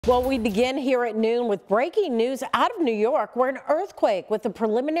Well, we begin here at noon with breaking news out of New York, where an earthquake with a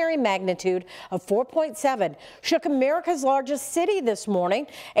preliminary magnitude of 4.7 shook America's largest city this morning.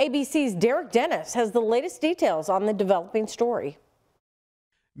 ABC's Derek Dennis has the latest details on the developing story.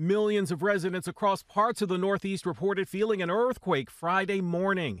 Millions of residents across parts of the Northeast reported feeling an earthquake Friday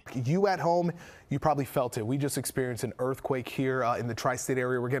morning. You at home, you probably felt it. We just experienced an earthquake here in the tri-state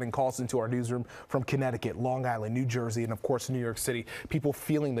area. We're getting calls into our newsroom from Connecticut, Long Island, New Jersey, and of course New York City. People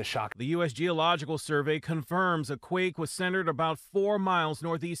feeling the shock. The U.S. Geological Survey confirms a quake was centered about 4 miles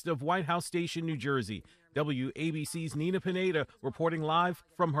northeast of White House Station, New Jersey. WABC's Nina Pineda reporting live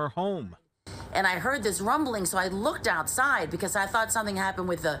from her home. And I heard this rumbling, so I looked outside because I thought something happened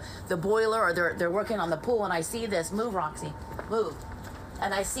with the boiler, or they're working on the pool, and I see this. Move, Roxy, move.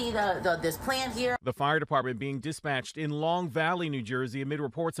 And I see this plant here. The fire department being dispatched in Long Valley, New Jersey, amid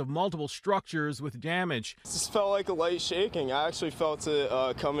reports of multiple structures with damage. It just felt like a light shaking. I actually felt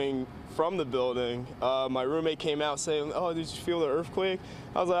it coming from the building. My roommate came out saying, "Oh, did you feel the earthquake?"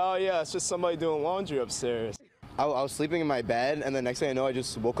 I was like, "Oh yeah, it's just somebody doing laundry upstairs." I was sleeping in my bed, and the next thing I know, I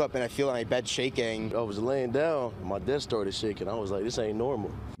just woke up and I feel my bed shaking. I was laying down, my desk started shaking. I was like, this ain't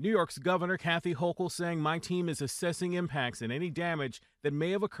normal. New York's Governor Kathy Hochul saying, "My team is assessing impacts and any damage that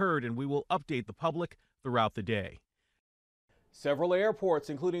may have occurred, and we will update the public throughout the day." Several airports,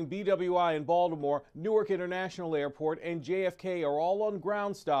 including BWI in Baltimore, Newark International Airport, and JFK, are all on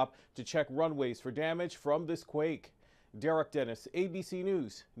ground stop to check runways for damage from this quake. Derek Dennis, ABC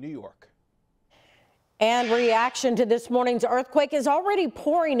News, New York. And reaction to this morning's earthquake is already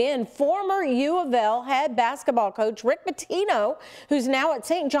pouring in. Former U of L head basketball coach Rick Pitino, who's now at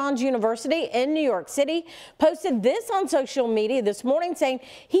St. John's University in New York City, posted this on social media this morning saying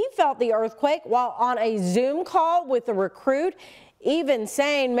he felt the earthquake while on a Zoom call with a recruit, even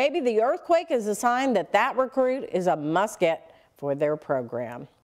saying maybe the earthquake is a sign that that recruit is a must-get for their program.